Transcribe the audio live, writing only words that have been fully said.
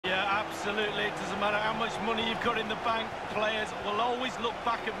Absolutely. It doesn't matter how much money you've got in the bank. Players will always look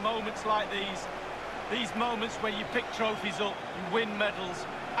back at moments like these. These moments where you pick trophies up, you win medals.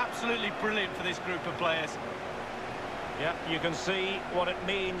 Absolutely brilliant for this group of players. Yeah, you can see what it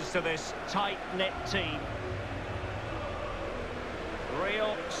means to this tight-knit team.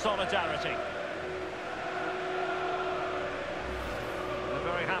 Real solidarity.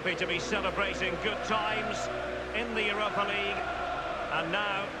 They're very happy to be celebrating good times in the Europa League. And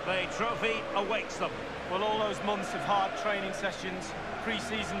now the trophy awaits them. Well, all those months of hard training sessions,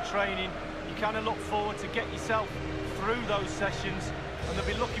 pre-season training, you kind of look forward to get yourself through those sessions, and they'll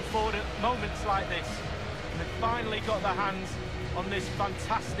be looking forward at moments like this. And they've finally got their hands on this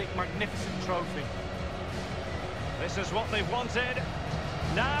fantastic, magnificent trophy. This is what they've wanted.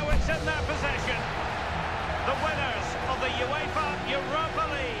 Now it's in their possession. The winners of the UEFA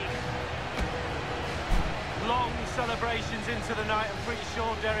Europa League. Long celebrations into the night. I'm pretty sure,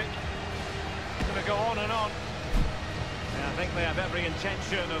 Derek, it's going to go on and on. Yeah, I think they have every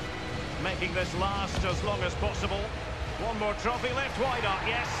intention of making this last as long as possible. One more trophy left, why not?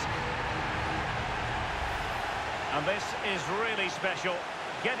 Yes. And this is really special,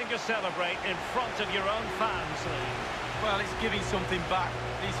 getting to celebrate in front of your own fans. Well, it's giving something back.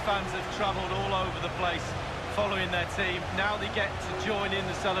 These fans have travelled all over the place following their team. Now they get to join in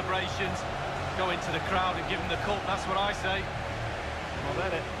the celebrations, go into the crowd and give them the cup. That's what I say. Well,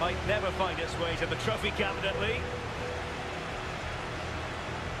 then it might never find its way to the trophy cabinet, Lee.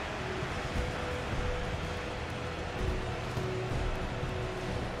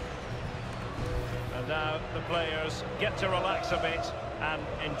 And now the players get to relax a bit and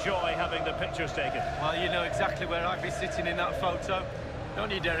enjoy having the pictures taken. Well, you know exactly where I'd be sitting in that photo,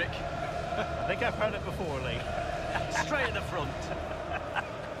 don't you, Derek? I think I've heard it before, Lee. Straight at the front.